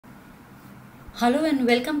Hello and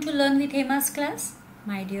welcome to Learn with Hema's class.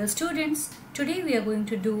 My dear students, today we are going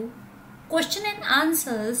to do question and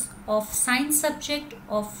answers of science subject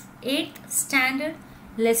of 8th standard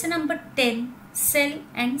lesson number 10, Cell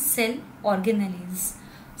and Cell Organelles.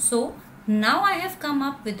 So now I have come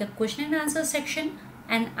up with the question and answer section,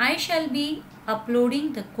 and I shall be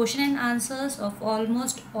uploading the question and answers of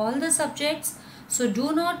almost all the subjects. So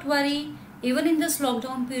do not worry, even in this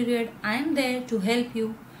lockdown period I am there to help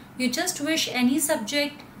you. You just wish any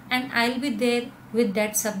subject and I'll be there with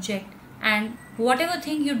that subject, and whatever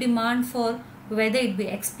thing you demand for, whether it be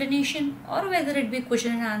explanation or whether it be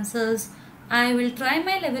question and answers, I will try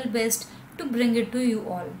my level best to bring it to you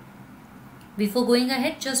all. Before going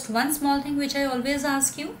ahead, just one small thing which I always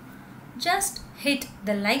ask you, just hit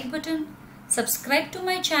the like button, subscribe to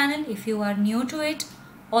my channel if you are new to it,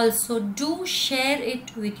 also do share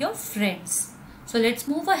it with your friends. So let's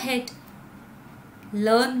move ahead.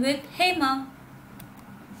 Learn with Hema.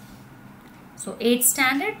 So 8th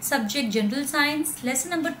standard subject general science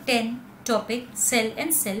lesson number 10, topic cell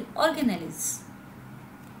and cell organelles.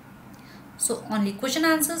 So only question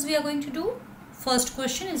answers we are going to do. First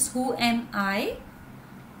question is, who am I?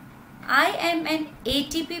 I am an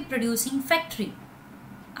ATP producing factory.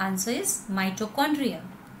 Answer is mitochondria.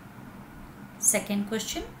 Second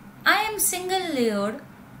question, I am single layered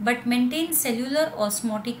but maintain cellular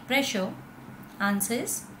osmotic pressure. Answer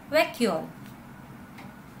is vacuole.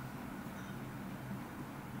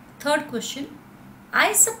 Third question,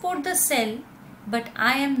 I support the cell but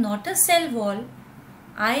I am not a cell wall.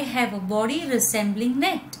 I have a body resembling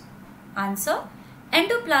net. Answer,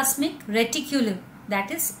 endoplasmic reticulum, that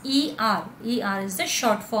is ER. ER is the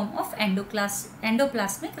short form of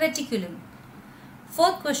endoplasmic reticulum.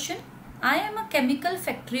 Fourth question, I am a chemical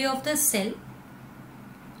factory of the cell.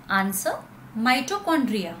 Answer,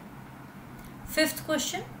 mitochondria. Fifth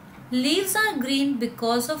question, leaves are green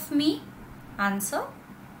because of me. Answer,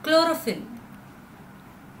 chlorophyll.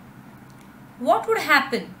 What would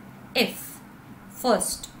happen if,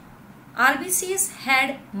 first, RBCs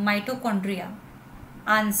had mitochondria?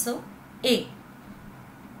 Answer A.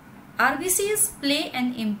 RBCs play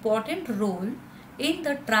an important role in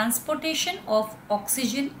the transportation of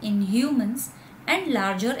oxygen in humans and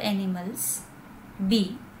larger animals.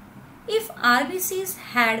 B. If RBCs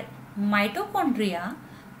had mitochondria,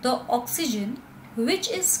 the oxygen which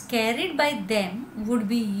is carried by them would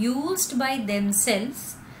be used by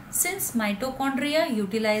themselves, since mitochondria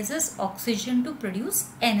utilizes oxygen to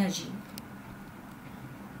produce energy.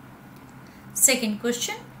 Second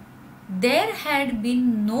question, there had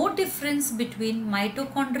been no difference between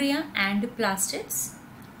mitochondria and plastids.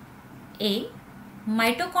 A.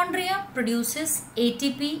 Mitochondria produces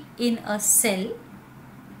ATP in a cell.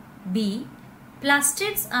 B.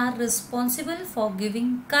 Plastids are responsible for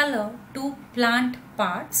giving color to plant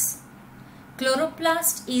parts.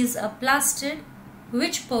 Chloroplast is a plastid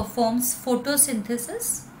which performs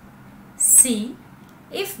photosynthesis. C.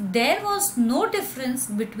 If there was no difference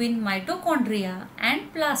between mitochondria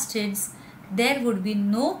and plastids, there would be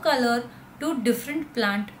no color to different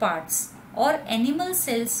plant parts, or animal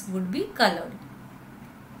cells would be colored.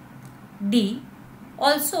 D.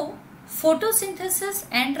 Also, photosynthesis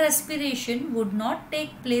and respiration would not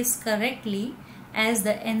take place correctly, as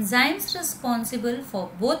the enzymes responsible for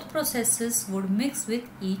both processes would mix with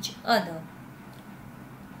each other.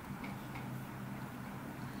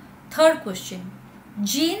 Third question,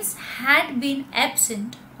 genes had been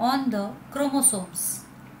absent on the chromosomes.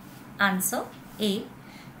 Answer A.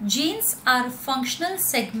 Genes are functional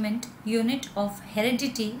segment unit of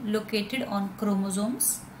heredity located on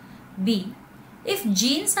chromosomes. B. If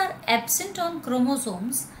genes are absent on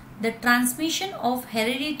chromosomes, the transmission of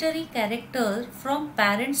hereditary character from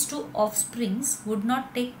parents to offsprings would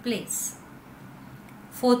not take place.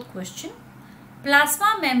 Fourth question,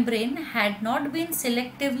 plasma membrane had not been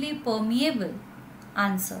selectively permeable.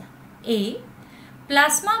 Answer A.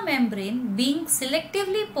 Plasma membrane being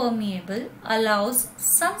selectively permeable allows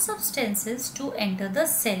some substances to enter the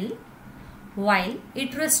cell, while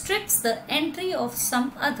it restricts the entry of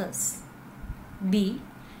some others. B.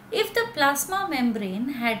 If the plasma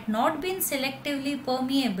membrane had not been selectively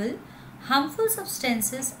permeable, harmful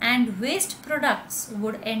substances and waste products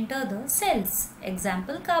would enter the cells.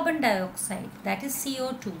 Example, carbon dioxide, that is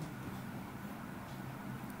CO2.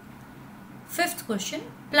 Fifth question,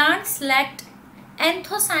 plants lacked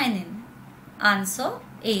anthocyanin. Answer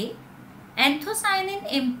A.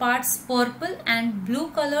 Anthocyanin imparts purple and blue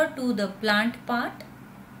color to the plant part.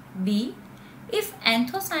 B. If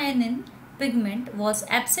anthocyanin pigment was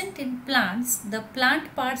absent in plants, the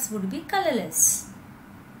plant parts would be colorless.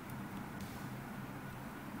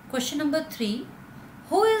 Question number 3.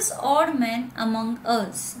 Who is odd man among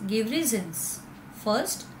us? Give reasons.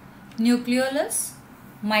 First, nucleolus,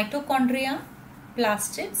 mitochondria,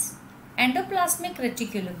 plastids, endoplasmic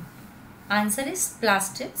reticulum. Answer is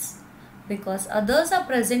plastids because others are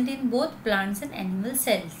present in both plants and animal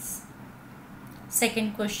cells.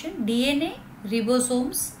 Second question, DNA,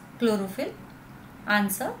 ribosomes, chlorophyll.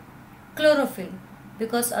 Answer, chlorophyll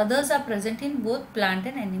because others are present in both plant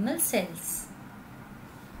and animal cells.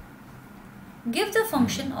 Give the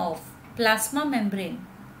function of plasma membrane.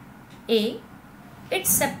 A. It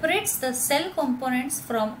separates the cell components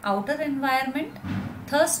from outer environment,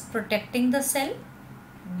 thus protecting the cell.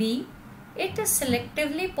 B. It is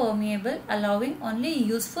selectively permeable, allowing only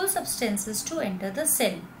useful substances to enter the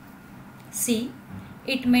cell. C.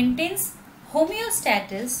 It maintains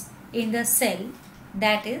homeostasis in the cell,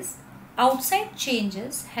 that is, outside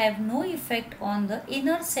changes have no effect on the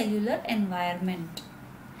inner cellular environment.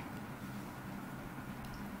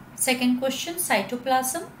 Second question,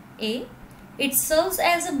 cytoplasm. A. It serves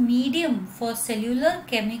as a medium for cellular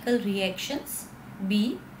chemical reactions.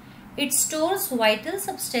 B. It stores vital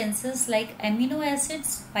substances like amino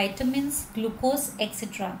acids, vitamins, glucose,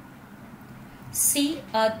 etc. C.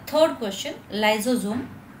 Third question, lysosome.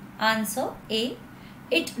 Answer A.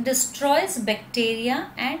 It destroys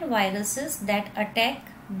bacteria and viruses that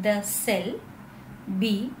attack the cell.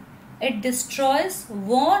 B. It destroys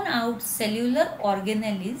worn out cellular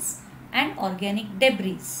organelles and organic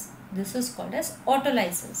debris. This is called as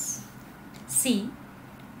autolysis. C.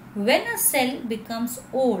 When a cell becomes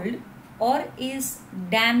old or is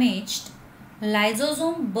damaged,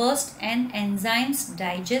 lysosome burst and enzymes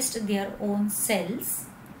digest their own cells.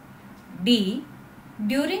 D.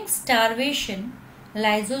 During starvation,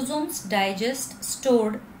 lysosomes digest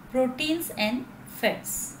stored proteins and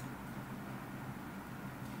fats.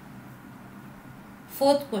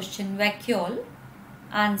 Fourth question, vacuole.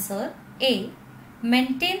 Answer A.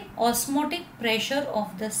 Maintain osmotic pressure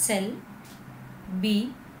of the cell.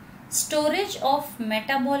 B. Storage of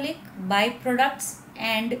metabolic byproducts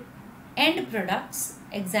and end products,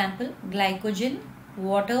 example glycogen,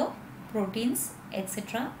 water, proteins,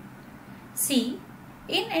 etc. C.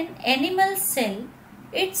 In an animal cell,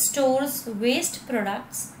 it stores waste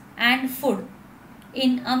products and food.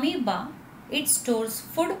 In amoeba, it stores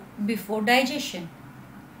food before digestion.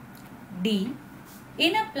 D.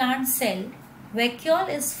 In a plant cell, vacuole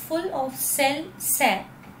is full of cell sap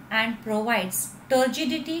and provides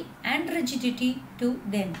turgidity and rigidity to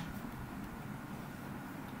them.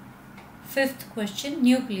 Fifth question,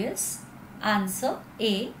 nucleus. Answer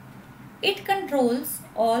A. It controls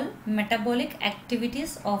all metabolic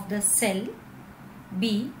activities of the cell.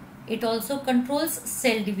 B. It also controls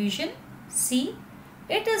cell division. C.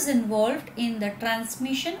 It is involved in the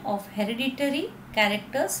transmission of hereditary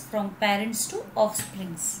characters from parents to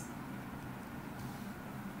offsprings.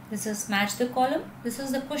 This is match the column. This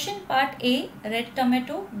is the question part A, red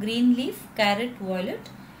tomato, green leaf, carrot, violet,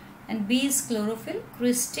 and B is chlorophyll,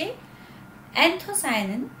 cristae,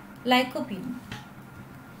 anthocyanin, lycopene.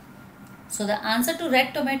 So the answer to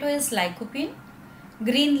red tomato is lycopene,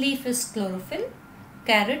 green leaf is chlorophyll,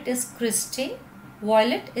 carrot is cristae,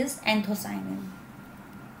 violet is anthocyanin.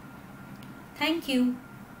 Thank you.